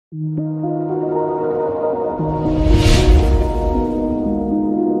Yeah,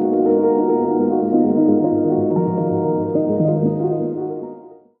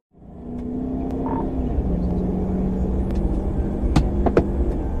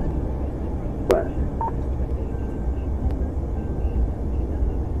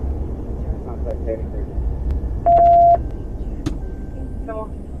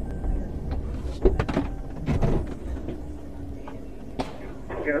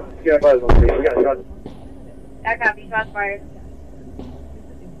 we got shots. I copy, shots fired.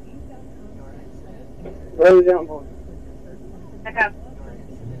 Where are we down for? I copy.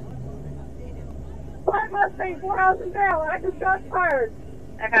 Black Mustang, 4 houses down, active shots fired.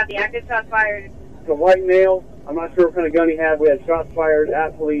 I copy, active shots fired. It's a white male. I'm not sure what kind of gun he had. We had shots fired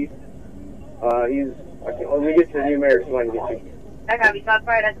at police. Let me get you the numeric so I can get you. I copy, shots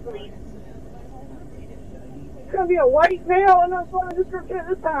fired at the police. It's gonna be a white male and unknown description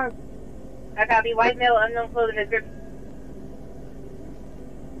this time. I copy, white male, unknown clothing description.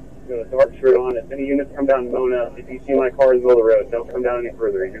 Got a dark shirt on. If any units come down to Mona, if you see my car in the middle of the road, don't come down any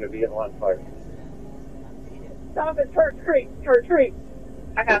further. You're going to be in a lot of fire. Stop at Church Creek, Church Creek.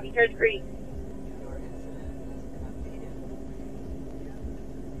 I copy, Church Creek.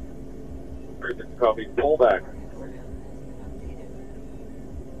 Copy, pull back.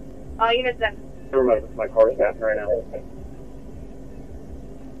 All units then. My car is passing right now.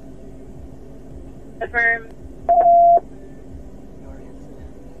 Affirm.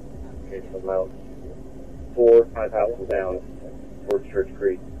 Okay, so about 4 or 5 houses down towards Church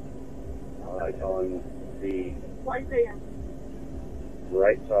Creek. On the White van.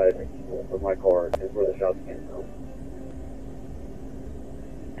 right side of my car is where the shots came from.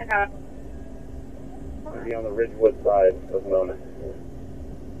 I copy. Be on the Ridgewood side of Mona.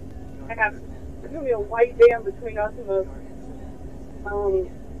 I copy. There's gonna be a white van between us and the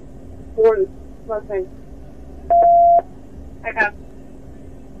Ford Mustang. I copy.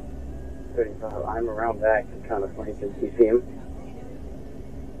 35. I'm around back and kind of flanking. You see him?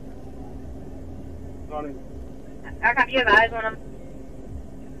 On him. I copy, you have eyes on him.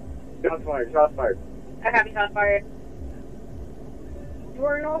 Shots fired. Shots fired. I copy, shots fired. You're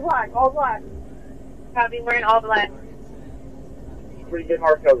wearing all black, all black. Copy, wearing all black. Pretty good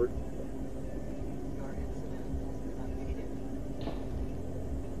hard cover.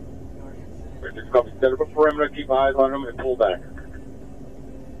 Copy, set up a perimeter, keep eyes on him, and pull back.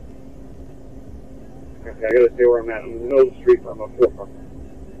 Okay, I gotta stay where I'm at. I'm in the middle of the street from a forefront.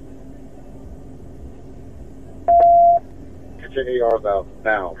 Get your ARs out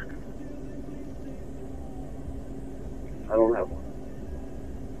now. I don't have one.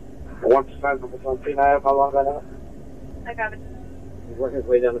 I want to sign for something. I have how long I have. I copy. He's working his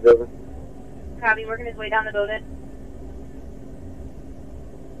way down the building. Copy, working his way down the building.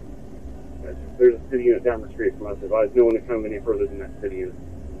 There's a city unit down the street from us. Advise no one to come any further than that city unit.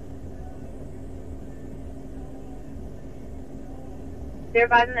 They're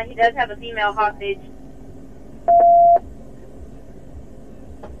advising that he does have a female hostage.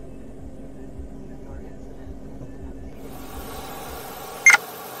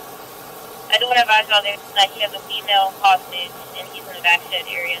 I do want to advise y'all there that he has a female hostage and he's in the back shed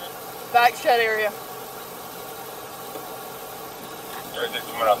area. Back shed area. There's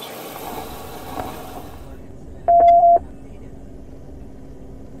someone else.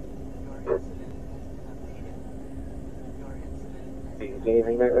 Do you see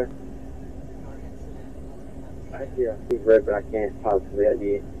anything back there? I see red, but I can't possibly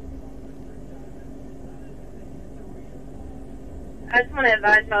ID. I just want to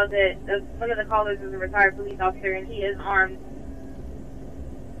advise y'all that one of the callers is a retired police officer and he is armed.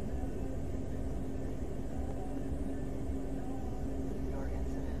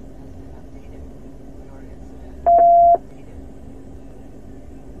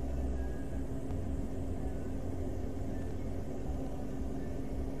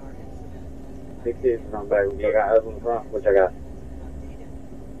 Six is from back. You got us in the front, which I got.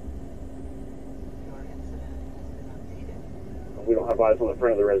 We don't have eyes on the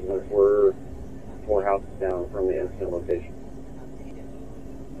front of the residence. We're 4 houses down from the incident location.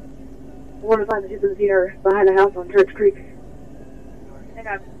 1 to 5 people here behind the house on Church Creek. I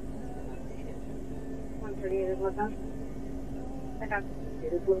got 138 is left house. I got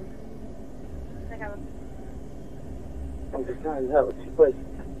It is blue. I got I'm just trying to help. She plays.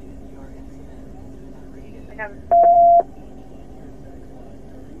 I got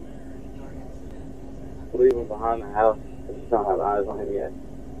Leave him behind the house. I just don't have eyes on him yet.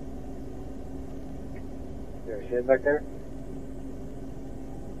 Is there a shed back there?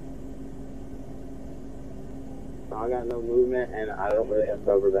 I got no movement, and I don't really have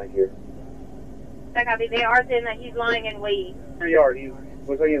cover back here. I copy. They are saying that he's lying in wait. 3 yard. He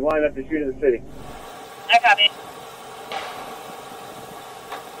looks like he's lined up to shoot in the city. I copy.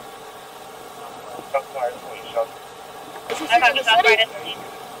 Is he I shooting copy. the South city? Friday.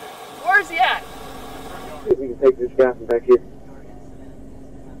 Where is he at? See if we can take this guy from back here.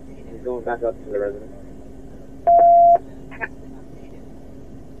 He's going back up to the residence.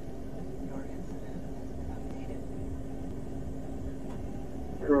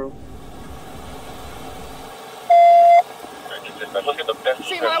 Colonel. Look at the best.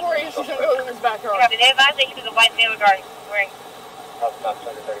 See, my worry is he's going to go in his backyard. Copy. They advise that he was a white male wearing Probably about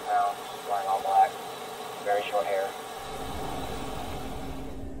 230 pounds, wearing all black, very short hair.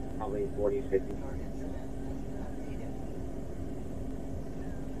 Probably 40, 50.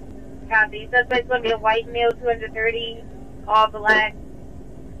 copy. Suspect's going to be a white male, 230, all black,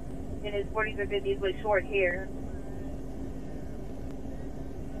 in his 40s or 50s with short hair.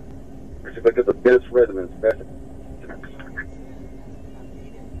 Look at the best residence. Best.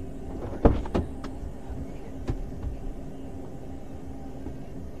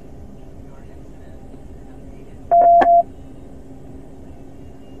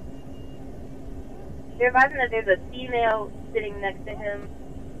 They're advising that there's a female sitting next to him.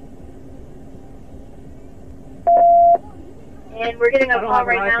 And we're getting a call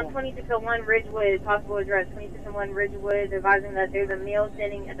right now, 2601 Ridgewood, possible address, 2601 Ridgewood, advising that there's a male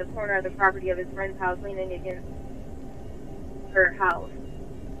standing at the corner of the property of his friend's house, leaning against her house.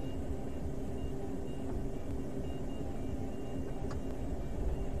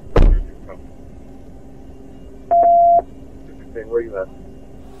 Where are you at?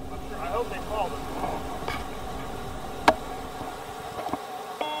 I hope they called him.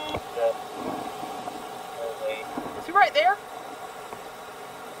 Is he right there?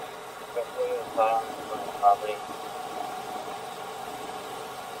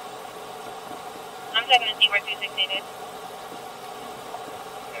 I'm checking to see where 216 is.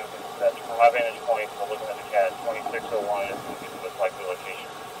 From my vantage point, from looking at the CAD, 2601 is the most likely location.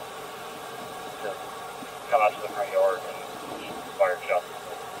 To come out to the front yard and fire shot.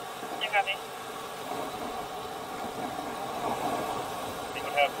 I copy.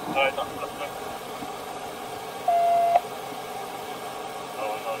 Anyone have eyes on the suspect? No,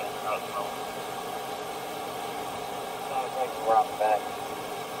 not no. Sounds like we're out the back.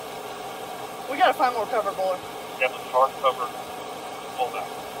 We gotta find more cover, boy. Yeah, the car cover, pull back.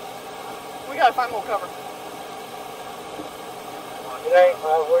 We gotta find more cover. Today,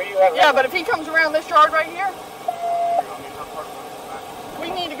 where you at? Yeah, but if he comes around this yard right here, we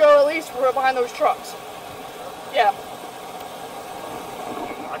need to go at least behind those trucks. Yeah.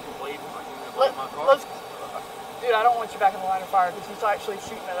 I can wait. I can wait my car. Let's, dude, I don't want you back in the line of fire because he's actually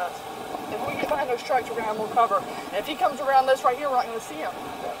shooting at us. If we get behind those trucks, we're gonna have more cover. And if he comes around this right here, we're not gonna see him.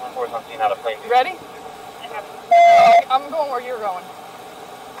 Of course, I'm seeing how to play. You ready? I copy. I'm going where you're going.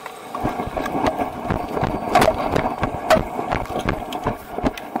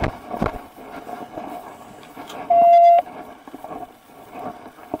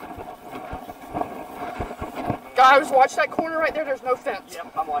 Guys, watch that corner right there. There's no fence.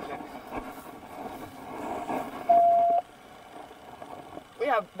 Yep, I'm watching. We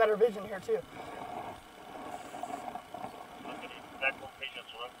have better vision here too. Look at the exact location,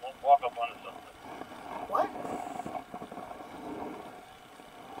 so we'll walk up on it something. What?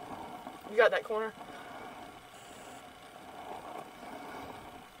 You got that corner?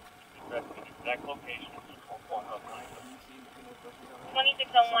 Exact location, we'll walk up on it.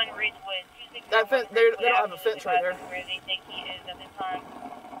 2601 Ridgewood. That fence, they don't have a fence right there. Where they think he is at this time.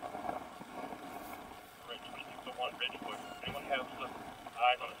 2601 Ridgewood. Anyone have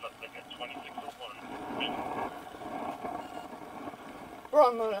eyes on the suspect at 2601 Ridgewood? We're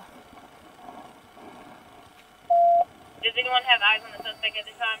on Mona. Does anyone have eyes on the suspect at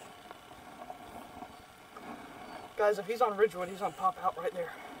this time? Guys, if he's on Ridgewood, he's gonna pop out right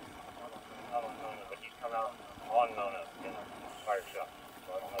there. Not on Nona, but he's come out on Nona in a fire shot.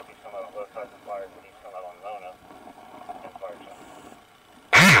 So I don't know if he's come out on both sides of the fire, but he's come out on Nona in a fire shot.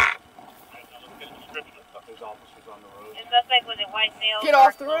 Let's get a description of stuff. There's officers on the road. The suspect was a white male. Get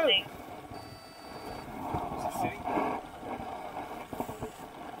off the road. clothing.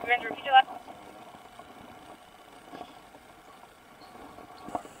 Commander, repeat your last.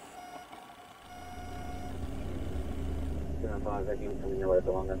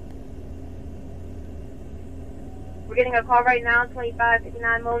 We're getting a call right now,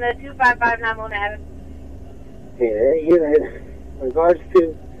 2559 Mona, 2559 Mona Avenue. Okay, unit, in regards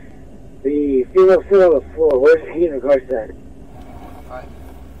to the female still on the floor, where's he in regards to that? Alright,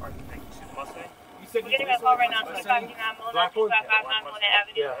 thank you. See the Mustang? You We're getting a call right now, 2529 Mona, 2559 Mona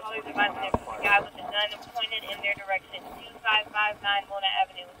Avenue. Callers advising there's a guy with a gun pointed in their direction, 2559 Mona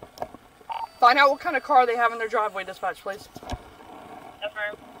Avenue. Find out what kind of car they have in their driveway, dispatch, please.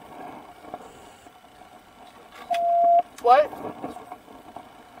 Affirm. What?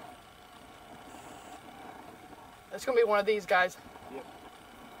 It's gonna be one of these guys. Yep.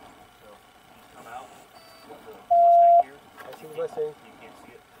 So, come out. The Mustang here. I see the Mustang. You can't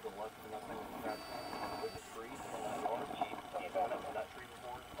see it to the left of the Mustang with the crash cam. There's a tree on that yard. He's gone up to that tree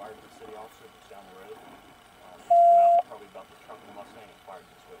before, fired to the city officer that's down the road. Come out, probably about the trunk of the Mustang and fired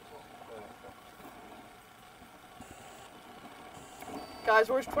this way as well. Guys,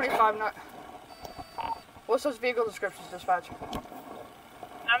 where's 25 not? What's those vehicle descriptions, dispatch?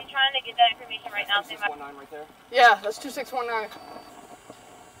 I'm trying to get that information right now. 2619 right there. Yeah, that's 2619.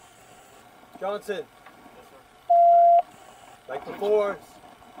 Johnson, Yes, sir. like before,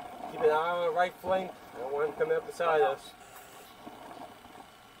 keep an eye on the right flank. I don't want him coming up beside us.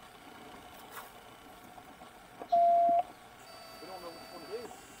 We don't know which one it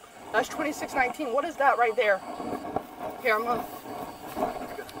is. That's 2619. What is that right there? Here, I'm gonna.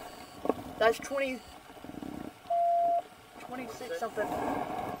 That's 26 something.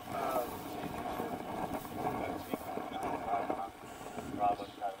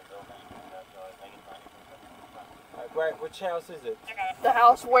 Right, which house is it? The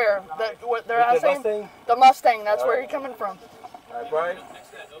house where? What they're With the asking? Mustang? The Mustang. That's where he's coming from. All right, Brian. Can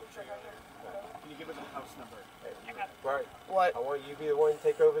you give us a house number? Brian, What? I want you to be the one to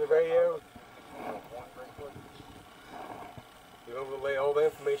take over the radio. You're going to relay all the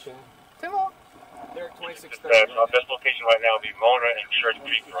information. Come on. Derek 2630. Our best location right now would be Mona and Church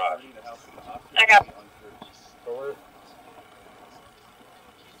Creek Drive. I got Over.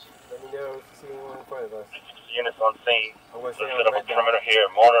 Let me know if you see anyone in front of us. Units on scene. I'm going to Let's stay set on up a red dot. perimeter here,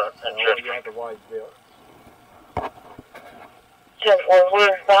 Mona and I Church want you to have Creek. the wide bill. 10-4,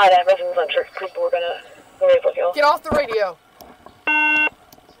 we're behind that residence on Church Creek. We're gonna go right with y'all. Get off the radio.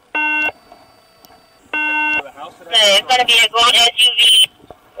 It's going to be a gold SUV.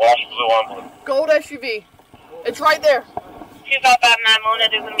 Wash blue on blue. Gold SUV. It's right there. 2559 Mona,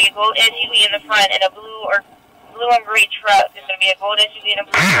 there's going to be a gold SUV in the front and a blue and gray truck. There's going to be a gold SUV and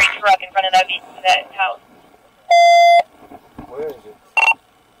a blue and gray truck in front of that house. Where is it?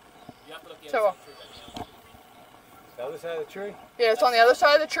 So, The other side of the tree? yeah, it's on the other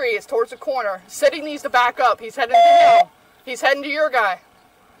side of the tree. It's towards the corner. City needs to back up. He's heading to him. He's heading to your guy.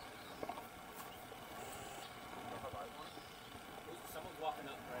 Someone's walking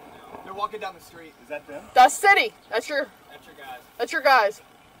up right now. They're walking down the street. Is that them? That's City. That's your guys. That's your guys.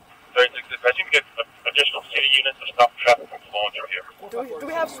 36 dispatch, you can get additional city units to stop traffic from flowing through here. Do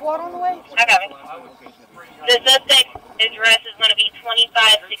we have SWAT on the way? I got it. The suspect address is going to be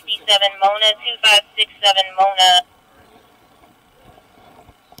 2567 Mona, 2567 Mona.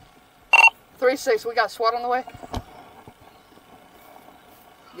 3-6. We got SWAT on the way.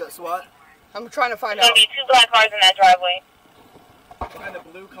 You got SWAT? I'm trying to find There's out. going to be 2 black cars in that driveway. Behind the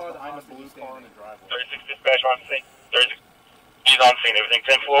blue car, behind the blue car in the driveway. 36 dispatch on scene. 36. He's on scene. Everything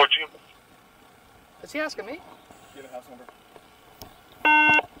 10 forward to you. Is he asking me? Get a house number.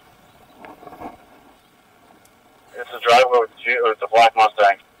 It's the driveway with the black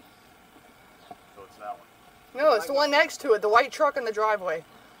Mustang. So it's that one. No, it's the one next to it. The white truck in the driveway.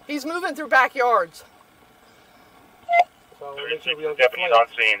 He's moving through backyards. So I want to make sure 36 we don't get deputies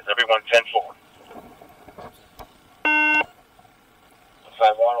flanked. on scene. Everyone 10 forward.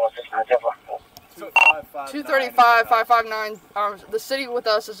 235, 559. The city with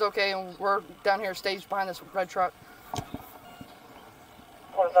us is okay, and we're down here staged behind this red truck.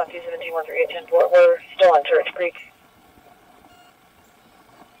 Corner's on 217-13-10-4. We're still on Church Creek.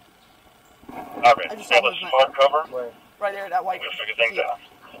 Okay, I just have saw a movement. smart cover. Where? Right there, that white We'll figure things Jeep. out.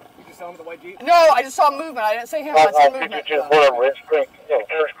 You just saw him with the white Jeep? No, I just saw movement. I didn't say him. I said movement. Ridge Creek,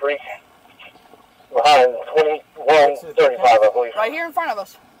 Church Creek. Behind 2135, I believe. Right here in front of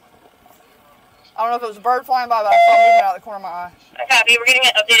us. I don't know if it was a bird flying by, but I saw movement out of the corner of my eye. Copy. We're getting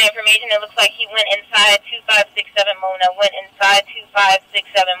updated information. It looks like he went inside 2567 Mona, went inside 2567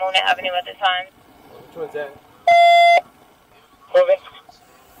 Mona Avenue at the time. Which one's that? Moving.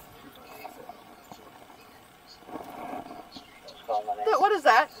 What is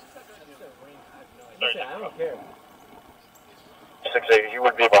that? Listen, I don't care. 680, he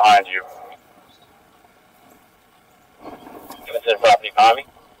would be behind you. It's in property behind me.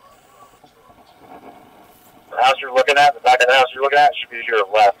 The house you're looking at, the back of the house you're looking at, should be to your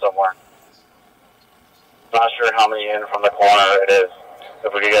left somewhere. Not sure how many in from the corner it is.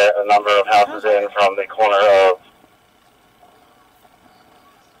 If we could get a number of houses in from the corner of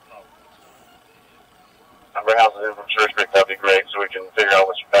number of houses in from Church Creek, that'd be great, so we can figure out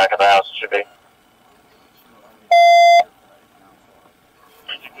which back of the house it should be.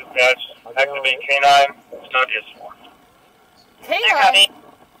 Dispatch, activate K9, start is SWAT. K9?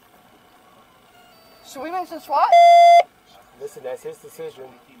 Should we mention SWAT? Listen, that's his decision.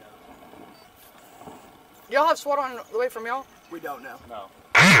 Y'all have SWAT on the way from y'all? We don't know. No.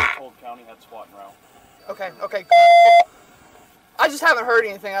 Old County had SWAT in route. Okay, okay. I just haven't heard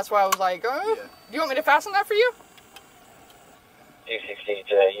anything. That's why I was like, do you want me to fasten that for you? 260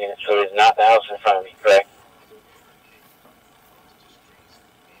 to that unit, so it's not the house in front of me, correct?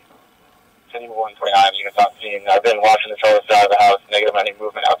 129, you can talk to me. I've been watching this whole side of the house, negative any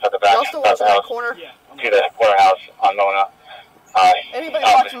movement outside the back Y'all still side of the watching house that corner? to the corner house on Mona. Anybody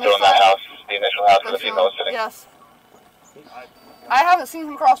watching still this in that side? house, the initial house where the female was sitting. Yes. I haven't seen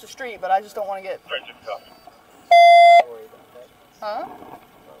him cross the street, but I just don't want to get... Huh?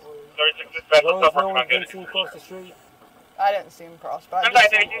 36 dispatch, No let's one's not get been it. seen across the street. I didn't see him cross, but I I'm sorry,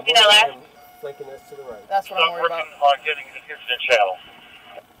 did see him. 32, see that last? Flanking us to the right. That's what I'm Stop worried about. working on getting this incident channel.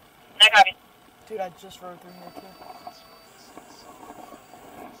 I copy. Dude, I just rode through here too.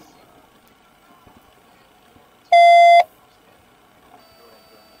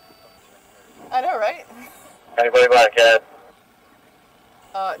 I know, right? Anybody black cat?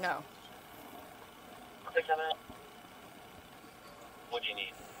 No. What do you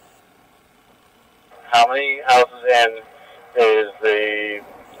need? How many houses in is the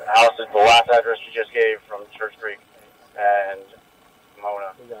house at the last address you just gave from Church Creek and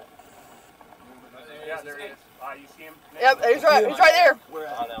Mona? We got Yeah, there he is. You see him? Yep, he's right there. We're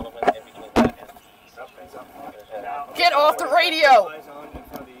on element in between that and Get off the radio.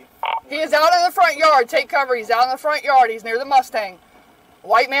 He is out in the front yard. Take cover. He's out in the front yard. He's near the Mustang.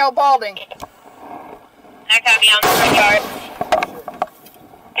 White male balding. I copy on the front yard.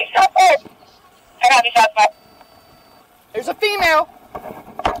 I copy, shot spot. There's a female.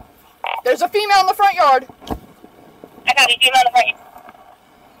 There's a female in the front yard. I copy, female on the front yard.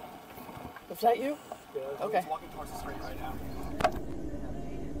 Was that you? Okay. Walking towards the street right now.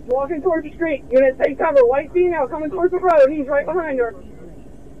 Walking towards the street. Unit, take cover. White female coming towards the road. He's right behind her.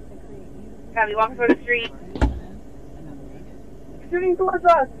 Copy, walking towards the street. Shooting towards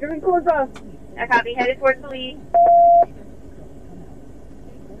us. Shooting towards us. I copy, headed towards the lead.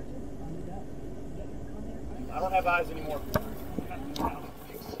 I don't have eyes anymore.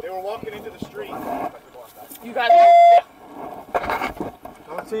 They were walking into the street. You got him? I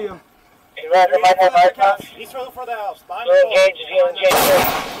don't see him. He's further for the house. Behind You're the pole. engaged, you're engaged.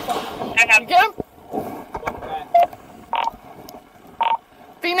 I copy. You get him?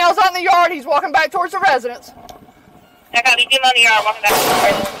 Female's out in the yard. He's walking back towards the residence. I copy, female on the yard, walking back to the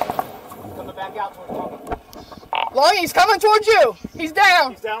residence. Coming back out towards Tommy. Longy, he's coming towards you. He's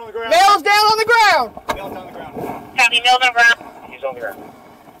down. He's down on the ground. Male's down on the ground. Male's on the ground. Copy, male on the ground. He's on the ground.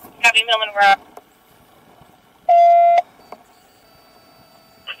 Copy, male on the ground.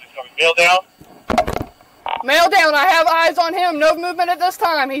 Male down? Male down. I have eyes on him. No movement at this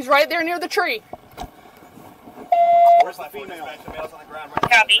time. He's right there near the tree. Where's the female? The male's on the ground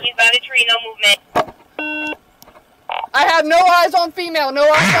right Copy, he's by the tree, no movement. I have no eyes on female. No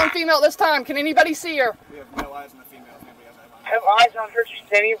eyes on female at this time. Can anybody see her? We have no eyes on the female. Nobody has eyes on Have eyes on her. She's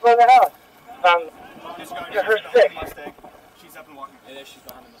standing in front of the house. This guy You're her she's behind sick. the Mustang. She's up and walking. Yeah, she's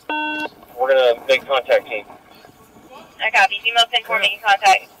behind the Mustang. We're gonna make contact team. I copy, female 10-4 making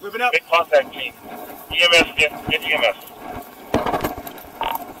contact. Moving up. Make contact team. EMS, get EMS.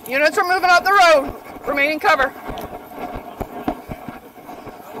 Units are moving up the road. Remaining cover.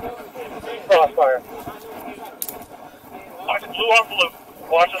 Crossfire. Blue on blue.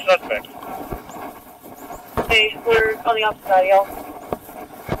 Watch the suspect. Hey, we're on the opposite side, y'all.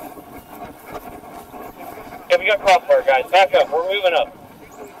 Yeah, we got crossfire, guys. Back up. We're moving up.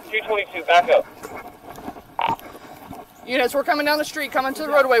 222, back up. Units, we're coming down the street, coming to the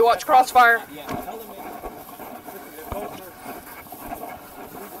roadway. Watch crossfire.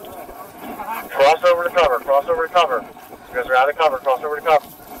 Cross over to cover. Cross over to cover. You guys are out of cover. Cross over to cover.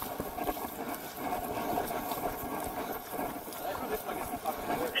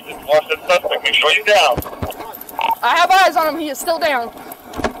 You just watch the suspect. Make sure you're down. I have eyes on him. He is still down.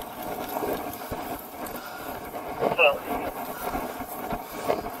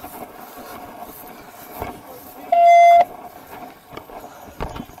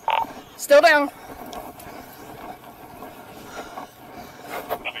 Still down.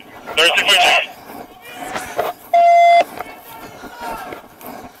 36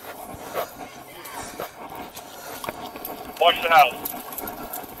 Watch the house.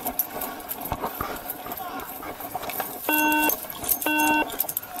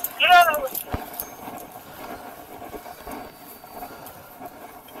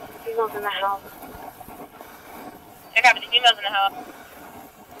 females in the house. Check out the females in the house.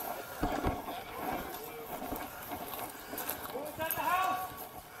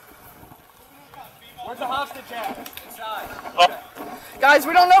 Where's the hostage at? Inside. Oh. Guys,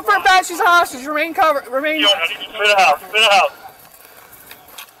 we don't know for a fact she's a hostage. Remain covered. Remain. Yo, I need you to clear the house. Clear the house.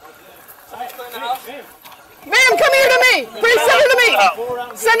 Ma'am, come here to me. Please send her to me.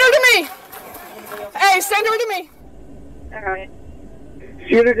 Send her to me. Hey, send her to me. Alright.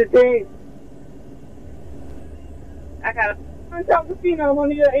 Shoot her to team. I got it. I'm talking to female. I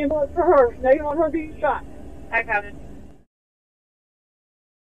need an ambulance for her. They want her being shot. I got it.